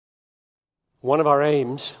One of our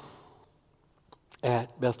aims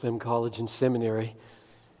at Bethlehem College and Seminary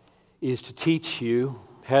is to teach you,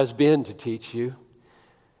 has been to teach you,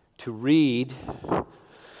 to read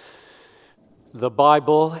the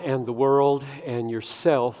Bible and the world and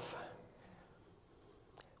yourself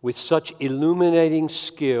with such illuminating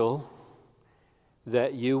skill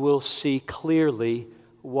that you will see clearly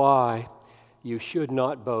why you should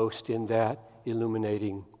not boast in that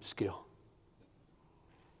illuminating skill,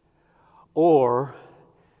 or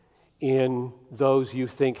in those you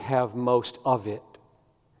think have most of it.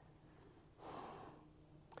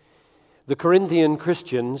 The Corinthian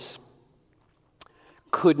Christians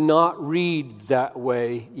could not read that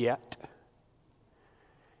way yet.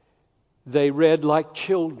 They read like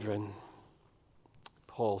children.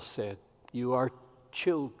 Paul said, "You are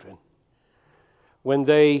children." When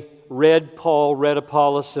they read Paul, read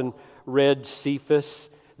Apollos, and read Cephas,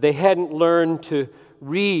 they hadn't learned to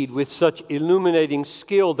read with such illuminating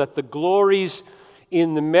skill that the glories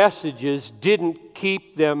in the messages didn't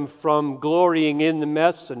keep them from glorying in the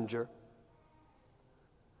messenger.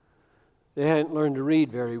 They hadn't learned to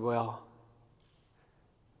read very well.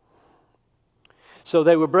 So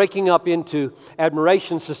they were breaking up into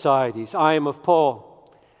admiration societies. I am of Paul.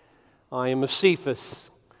 I am of Cephas.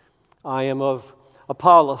 I am of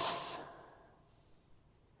Apollos.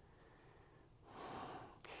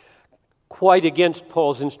 Quite against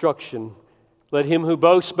Paul's instruction. Let him who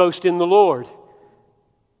boasts, boast in the Lord.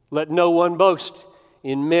 Let no one boast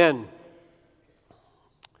in men.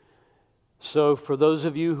 So for those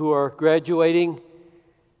of you who are graduating,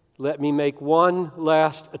 let me make one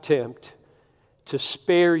last attempt to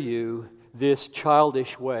spare you this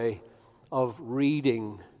childish way of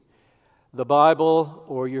reading the Bible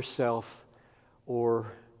or yourself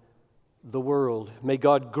or the world. May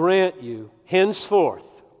God grant you henceforth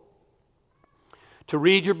to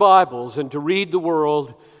read your Bibles and to read the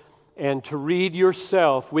world and to read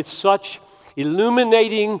yourself with such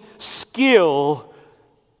illuminating skill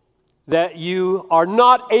that you are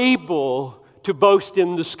not able to boast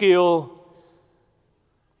in the skill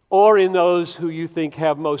or in those who you think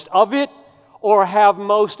have most of it or have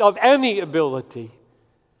most of any ability,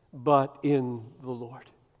 but in the Lord.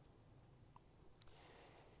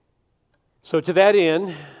 So to that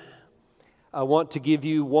end, I want to give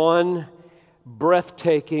you one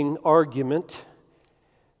breathtaking argument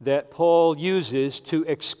that Paul uses to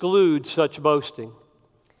exclude such boasting.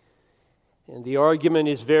 And the argument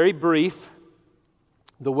is very brief,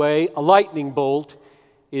 the way a lightning bolt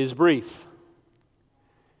is brief.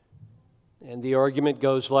 And the argument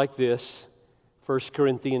goes like this, 1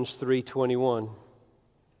 Corinthians 3:21.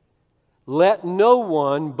 Let no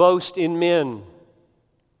one boast in men,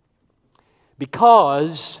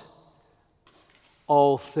 because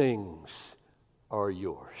all things are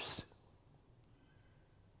yours.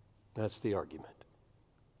 That's the argument.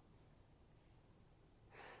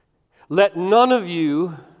 Let none of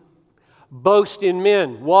you boast in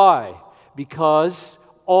men. Why? Because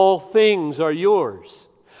all things are yours.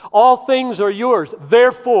 All things are yours.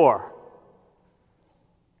 Therefore,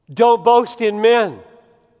 don't boast in men.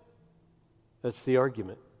 That's the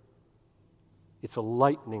argument. It's a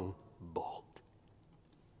lightning bolt.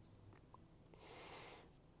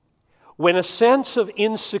 When a sense of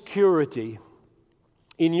insecurity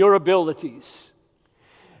in your abilities,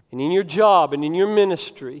 and in your job, and in your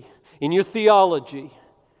ministry, in your theology,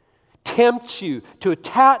 tempts you to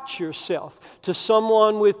attach yourself to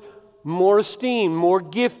someone with more esteem, more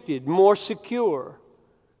gifted, more secure,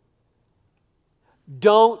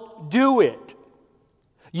 don't do it.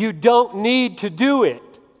 You don't need to do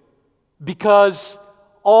it because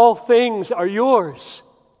all things are yours.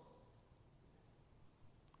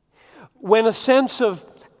 When a sense of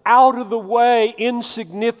out-of-the-way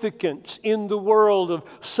insignificance in the world of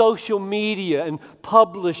social media and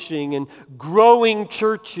publishing and growing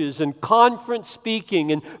churches and conference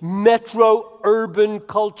speaking and metro-urban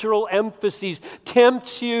cultural emphases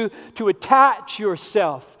tempts you to attach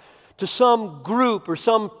yourself to some group or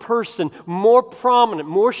some person more prominent,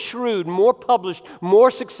 more shrewd, more published, more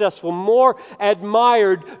successful, more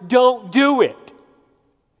admired, don't do it.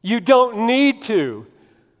 You don't need to,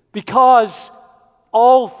 because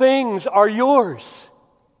all things are yours.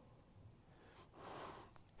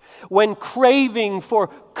 When craving for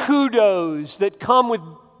kudos that come with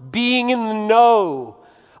being in the know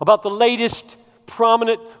about the latest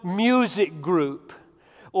prominent music group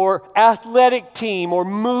or athletic team or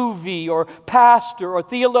movie or pastor or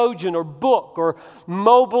theologian or book or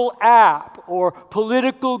mobile app or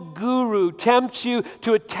political guru tempts you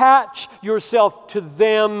to attach yourself to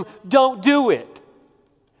them, don't do it.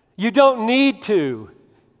 You don't need to,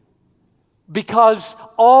 because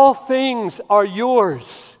all things are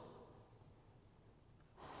yours.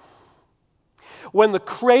 When the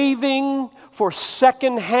craving for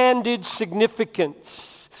second-handed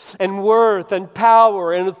significance and worth and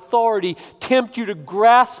power and authority tempt you to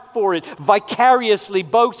grasp for it, vicariously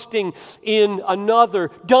boasting in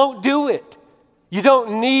another, don't do it. You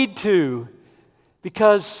don't need to,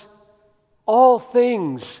 because all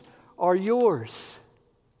things are yours.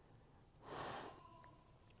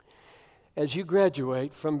 As you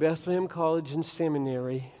graduate from Bethlehem College and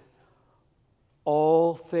Seminary,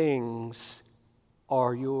 all things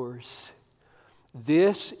are yours.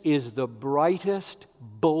 This is the brightest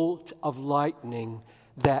bolt of lightning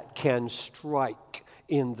that can strike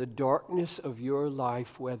in the darkness of your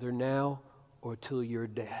life, whether now or till you're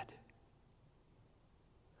dead.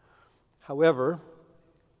 However,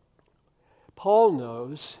 Paul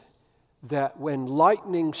knows that when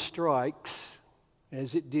lightning strikes,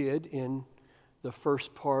 as it did in the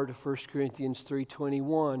first part of 1 Corinthians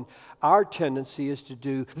 3:21, our tendency is to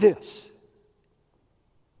do this.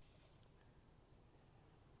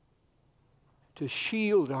 To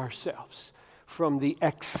shield ourselves from the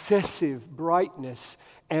excessive brightness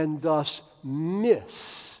and thus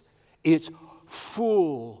miss its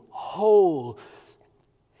full, whole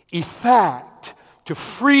effect, to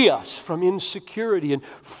free us from insecurity and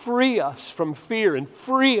free us from fear and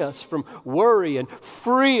free us from worry and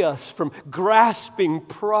free us from grasping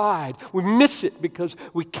pride. We miss it because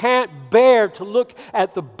we can't bear to look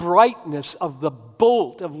at the brightness of the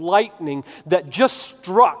bolt of lightning that just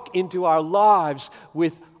struck into our lives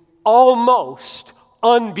with almost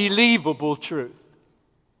unbelievable truth.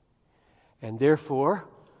 And therefore,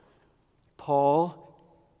 Paul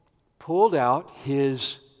pulled out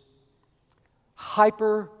his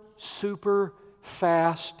super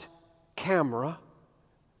fast camera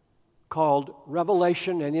called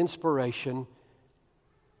Revelation and Inspiration,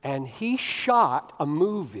 and he shot a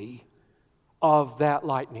movie of that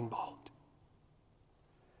lightning bolt.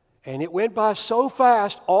 And it went by so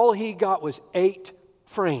fast, all he got was 8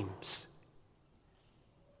 frames.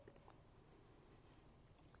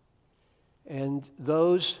 And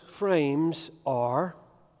those frames are: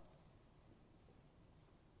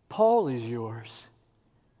 Paul is yours.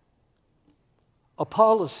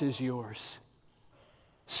 Apollos is yours.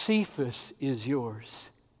 Cephas is yours.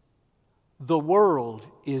 The world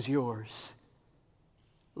is yours.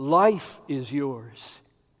 Life is yours.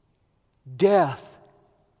 Death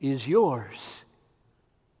is yours.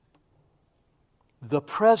 The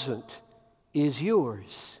present is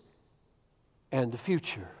yours. And the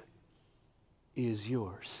future is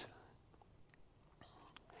yours.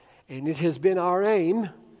 And it has been our aim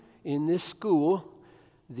in this school,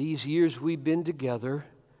 these years we've been together,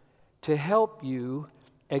 to help you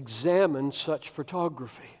examine such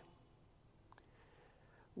photography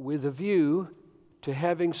with a view to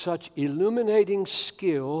having such illuminating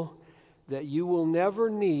skill that you will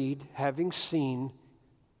never need, having seen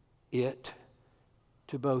it,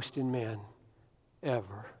 to boast in men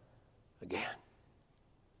ever again.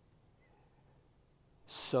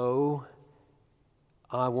 So,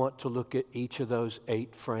 I want to look at each of those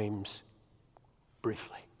 8 frames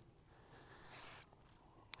briefly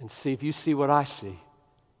and see if you see what I see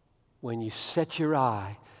when you set your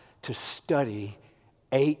eye to study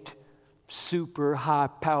 8 super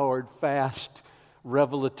high-powered, fast,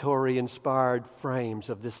 revelatory, inspired frames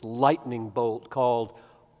of this lightning bolt called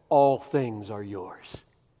All Things Are Yours.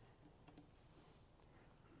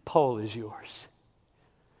 Paul is yours.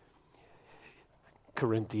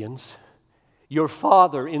 Corinthians, your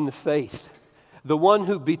father in the faith, the one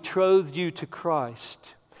who betrothed you to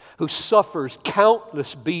Christ, who suffers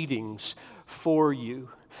countless beatings for you,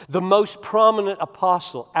 the most prominent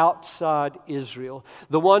apostle outside Israel,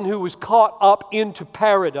 the one who was caught up into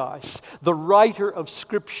paradise, the writer of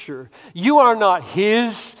Scripture. You are not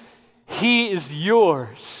his, he is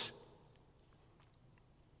yours.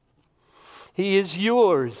 He is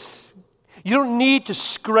yours. You don't need to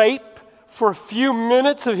scrape for a few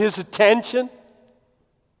minutes of his attention.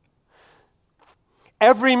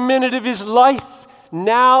 Every minute of his life,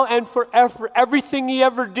 now and forever, everything he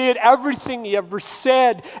ever did, everything he ever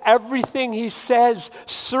said, everything he says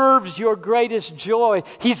serves your greatest joy.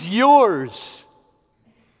 He's yours.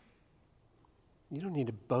 You don't need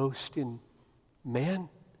to boast in men.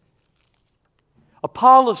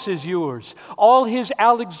 Apollos is yours. All his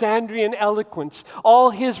Alexandrian eloquence,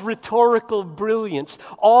 all his rhetorical brilliance,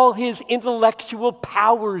 all his intellectual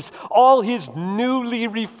powers, all his newly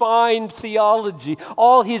refined theology,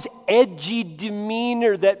 all his edgy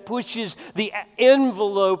demeanor that pushes the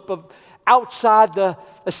envelope of outside the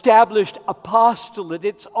established apostolate.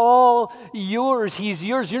 It's all yours. He's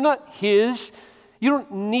yours. You're not his. You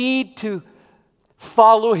don't need to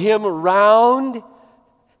follow him around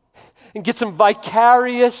and get some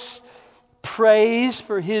vicarious praise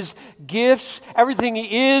for his gifts. Everything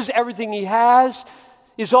he is, everything he has,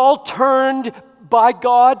 is all turned by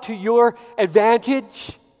God to your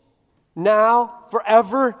advantage now,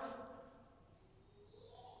 forever.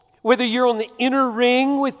 Whether you're on the inner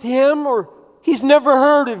ring with him or he's never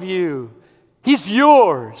heard of you, he's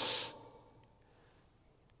yours.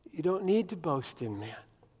 You don't need to boast in man.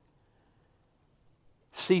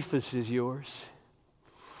 Cephas is yours.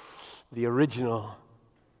 The original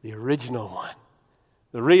one.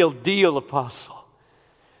 The real deal apostle.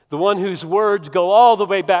 The one whose words go all the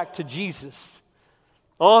way back to Jesus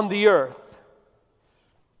on the earth.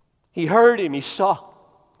 He heard him, he saw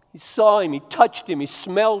him, he touched him, he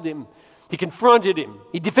smelled him, he confronted him,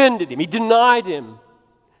 he defended him, he denied him.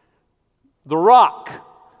 The rock,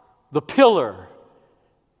 the pillar.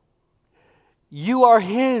 You are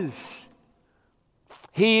his.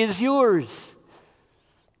 He is yours.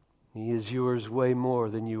 He is yours way more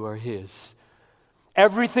than you are his.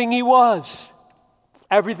 Everything he was,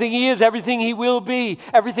 everything he is, everything he will be,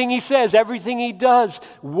 everything he says, everything he does,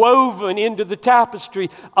 woven into the tapestry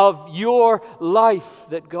of your life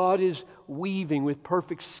that God is weaving with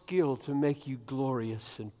perfect skill to make you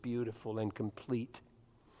glorious and beautiful and complete.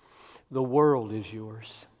 The world is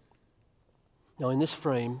yours. Now, in this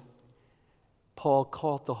frame, Paul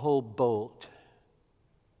caught the whole bolt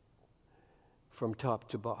from top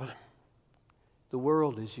to bottom. The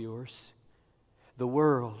world is yours. The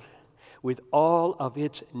world, with all of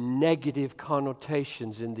its negative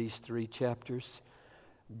connotations in these 3 chapters,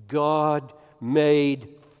 God made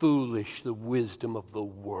foolish the wisdom of the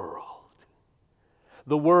world.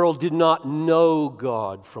 The world did not know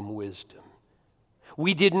God from wisdom.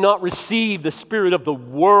 We did not receive the spirit of the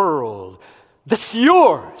world. That's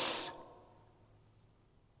yours.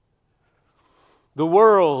 The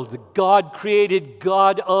world, the God-created,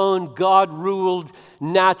 God-owned, God-ruled,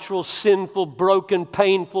 natural, sinful, broken,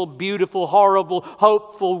 painful, beautiful, horrible,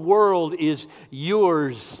 hopeful world is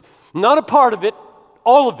yours. Not a part of it,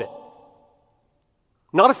 all of it.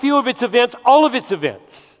 Not a few of its events, all of its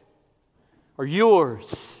events are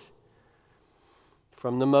yours.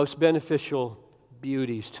 From the most beneficial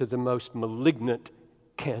beauties to the most malignant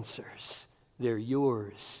cancers, they're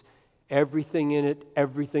yours. Everything in it,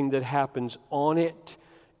 everything that happens on it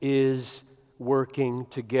is working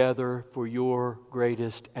together for your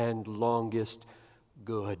greatest and longest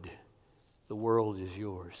good. The world is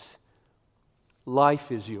yours.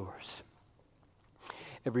 Life is yours.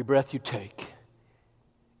 Every breath you take,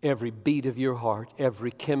 every beat of your heart,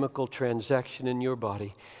 every chemical transaction in your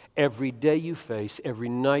body, every day you face, every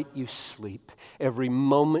night you sleep, every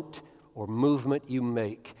moment or movement you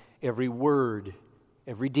make, every word,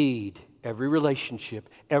 every deed, every relationship,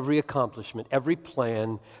 every accomplishment, every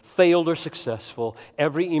plan, failed or successful,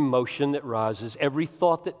 every emotion that rises, every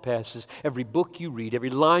thought that passes, every book you read, every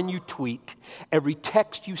line you tweet, every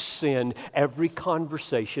text you send, every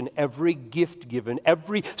conversation, every gift given,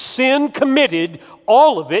 every sin committed,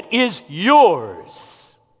 all of it is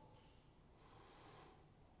yours.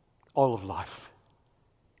 All of life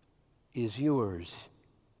is yours.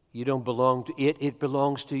 You don't belong to it, it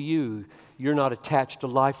belongs to you. You're not attached to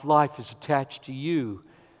life. Life is attached to you.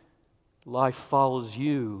 Life follows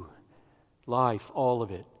you. Life, all of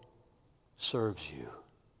it, serves you.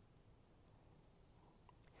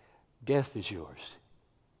 Death is yours.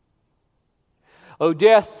 Oh,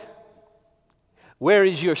 death, where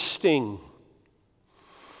is your sting?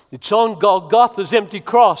 It's on Golgotha's empty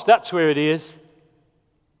cross. That's where it is.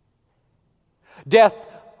 Death,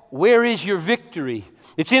 where is your victory?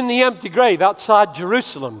 It's in the empty grave outside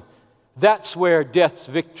Jerusalem. That's where death's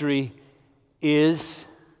victory is.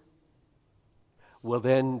 Well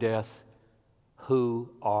then, death, who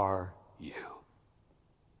are you?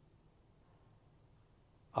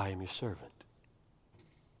 I am your servant.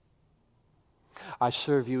 I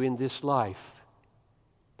serve you in this life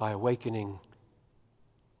by awakening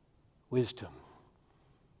wisdom,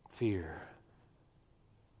 fear,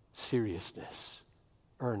 seriousness,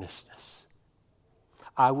 earnestness.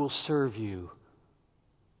 I will serve you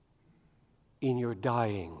in your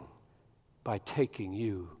dying by taking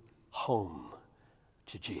you home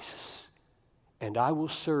to Jesus. And I will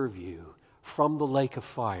serve you from the lake of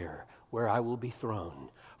fire where I will be thrown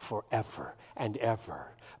forever and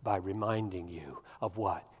ever by reminding you of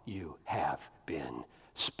what you have been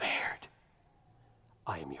spared.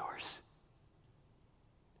 I am yours.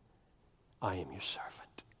 I am your servant.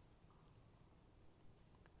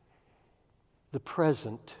 The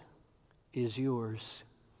present is yours.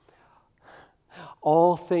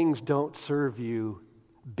 All things don't serve you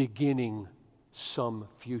beginning some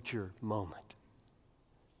future moment.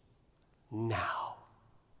 Now.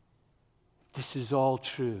 This is all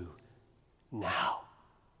true now.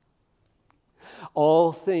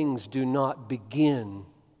 All things do not begin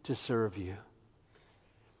to serve you.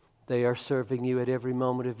 They are serving you at every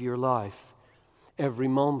moment of your life. Every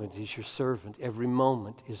moment is your servant. Every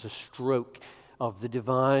moment is a stroke of the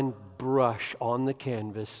divine brush on the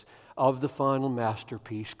canvas of the final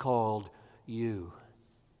masterpiece called you.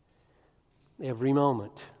 Every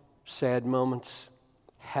moment, sad moments,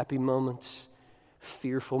 happy moments,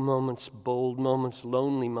 fearful moments, bold moments,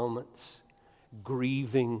 lonely moments,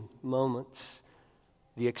 grieving moments,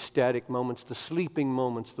 the ecstatic moments, the sleeping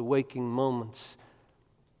moments, the waking moments.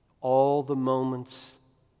 All the moments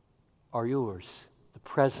are yours. The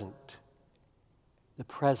present,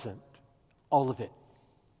 all of it,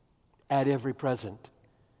 at every present,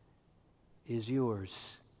 is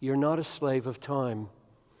yours. You're not a slave of time.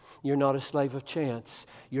 You're not a slave of chance.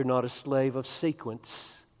 You're not a slave of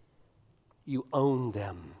sequence. You own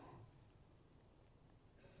them.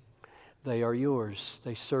 They are yours.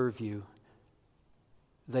 They serve you.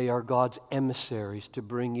 They are God's emissaries to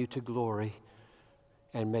bring you to glory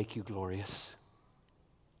and make you glorious.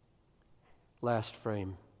 Last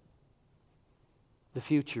frame. The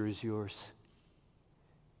future is yours.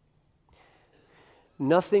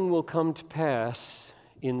 Nothing will come to pass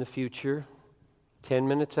in the future. 10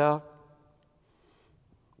 minutes out.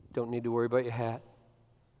 Don't need to worry about your hat.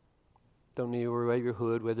 Don't need to worry about your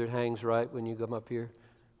hood, whether it hangs right when you come up here,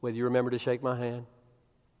 whether you remember to shake my hand.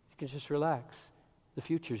 You can just relax. The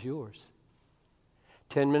future's yours.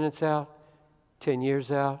 10 minutes out, 10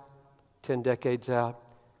 years out, 10 decades out,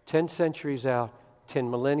 10 centuries out, 10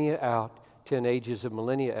 millennia out, 10 ages of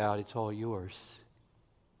millennia out, it's all yours.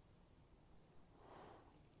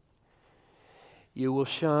 You will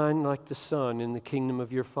shine like the sun in the kingdom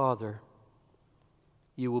of your Father.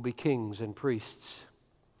 You will be kings and priests.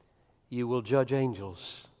 You will judge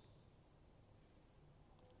angels.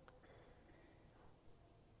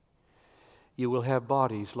 You will have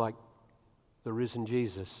bodies like the risen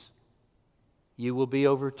Jesus. You will be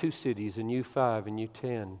over 2 cities, and you 5, and you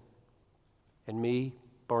 10. And me,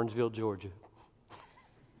 Barnesville, Georgia.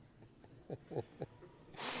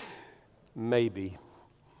 Maybe.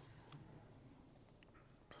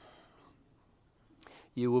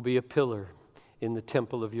 You will be a pillar in the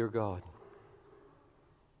temple of your God.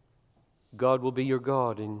 God will be your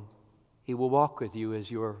God, and He will walk with you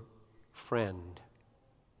as your friend.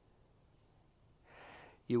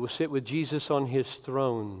 You will sit with Jesus on His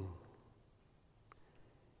throne.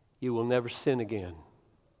 You will never sin again.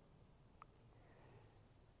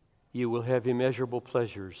 You will have immeasurable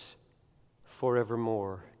pleasures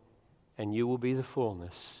forevermore, and you will be the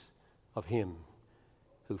fullness of Him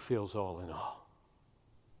who fills all in all.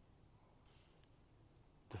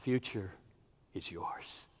 The future is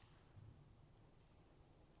yours.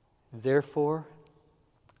 Therefore,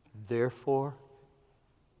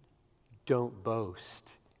 don't boast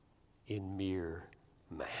in mere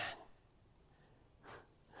man.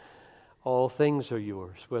 All things are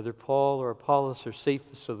yours, whether Paul or Apollos or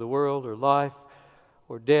Cephas or the world or life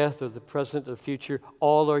or death or the present or future,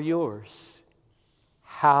 all are yours.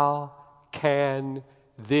 How can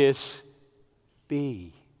this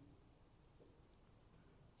be?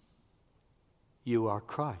 You are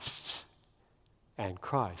Christ's, and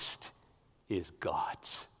Christ is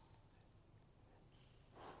God's.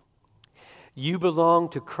 You belong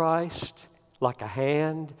to Christ like a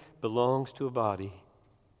hand belongs to a body.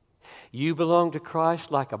 You belong to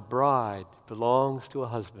Christ like a bride belongs to a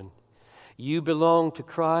husband. You belong to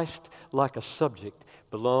Christ like a subject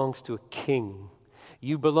belongs to a king.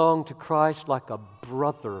 You belong to Christ like a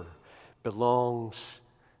brother belongs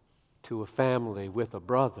to a family with a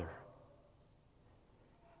brother.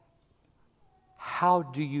 How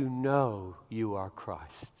do you know you are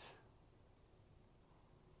Christ?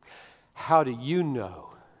 How do you know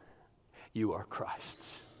you are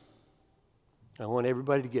Christ's? I want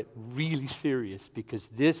everybody to get really serious, because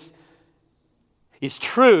this is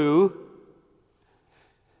true,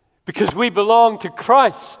 because we belong to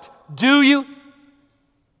Christ. Do you?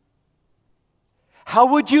 How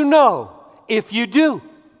would you know if you do?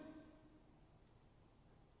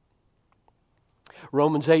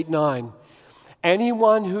 Romans 8:9.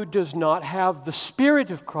 Anyone who does not have the Spirit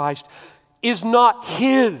of Christ is not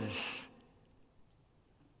His.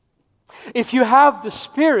 If you have the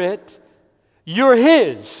Spirit, you're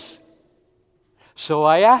His. So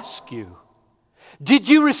I ask you, did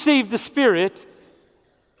you receive the Spirit,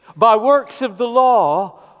 By works of the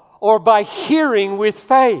law or by hearing with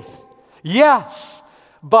faith? Yes,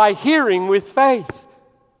 by hearing with faith.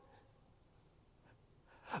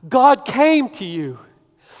 God came to you.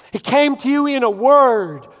 He came to you in a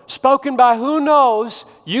word spoken by who knows,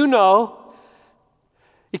 you know.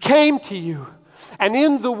 He came to you. And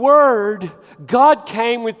in the word, God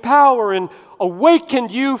came with power and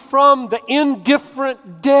awakened you from the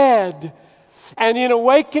indifferent dead. And in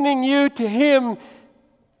awakening you to Him,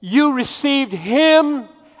 you received Him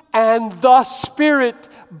and the Spirit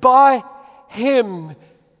by Him.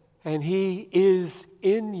 And He is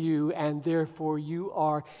in you, and therefore you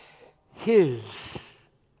are His.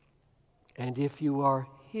 And if you are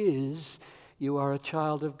His, you are a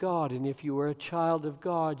child of God. And if you are a child of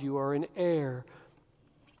God, you are an heir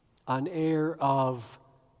of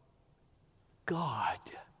God.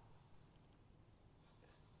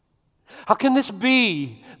 How can this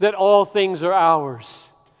be that all things are ours?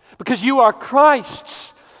 Because you are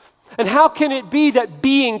Christ's. And how can it be that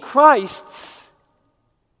being Christ's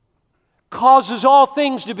causes all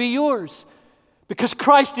things to be yours? Because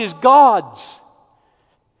Christ is God's.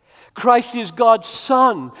 Christ is God's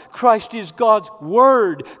Son. Christ is God's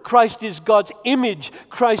Word. Christ is God's image.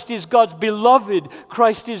 Christ is God's beloved.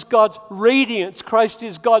 Christ is God's radiance. Christ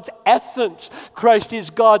is God's essence. Christ is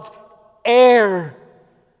God's heir.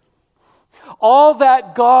 All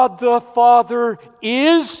that God the Father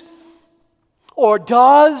is or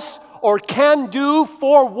does or can do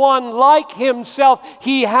for one like Himself,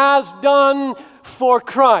 He has done for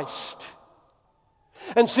Christ.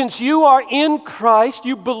 And since you are in Christ,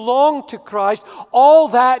 you belong to Christ, all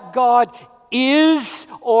that God is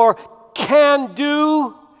or can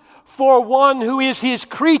do for one who is His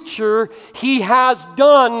creature, He has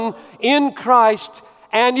done in Christ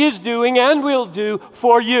and is doing and will do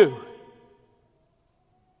for you.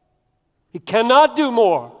 He cannot do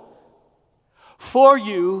more for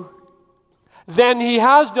you than He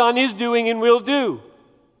has done, is doing, and will do.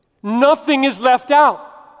 Nothing is left out.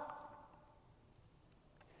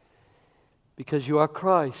 Because you are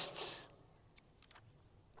Christ's.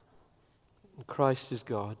 And Christ is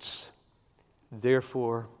God's.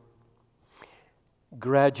 Therefore,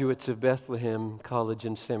 graduates of Bethlehem College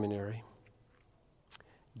and Seminary,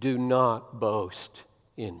 do not boast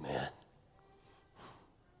in man.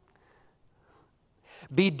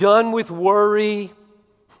 Be done with worry.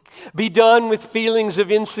 Be done with feelings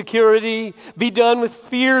of insecurity. Be done with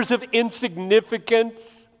fears of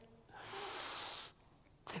insignificance.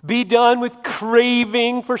 Be done with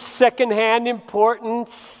craving for secondhand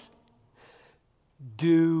importance.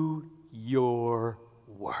 Do your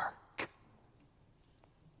work.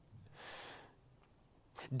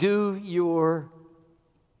 Do your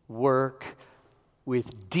work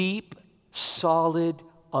with deep, solid,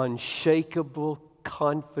 unshakable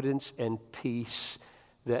confidence and peace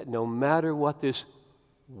that no matter what this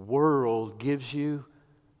world gives you,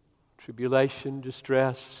 tribulation,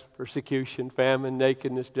 distress, persecution, famine,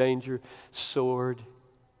 nakedness, danger, sword,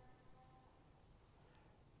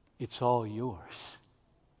 it's all yours.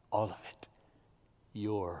 All of it.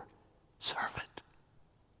 Your servant.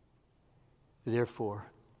 Therefore,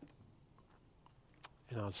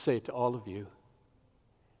 and I'll say it to all of you,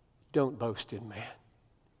 don't boast in man.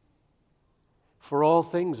 For all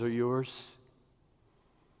things are yours.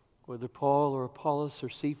 Whether Paul or Apollos or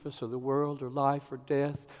Cephas or the world or life or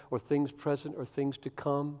death or things present or things to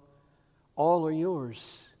come, all are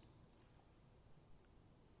yours.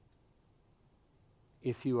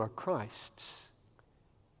 If you are Christ's,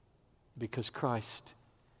 because Christ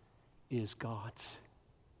is God's.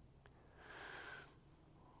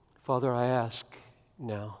 Father, I ask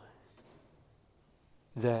now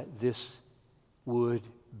that this would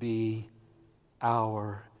be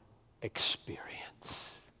our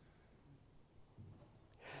experience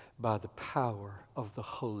by the power of the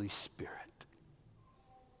Holy Spirit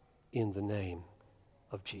in the name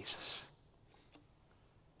of Jesus.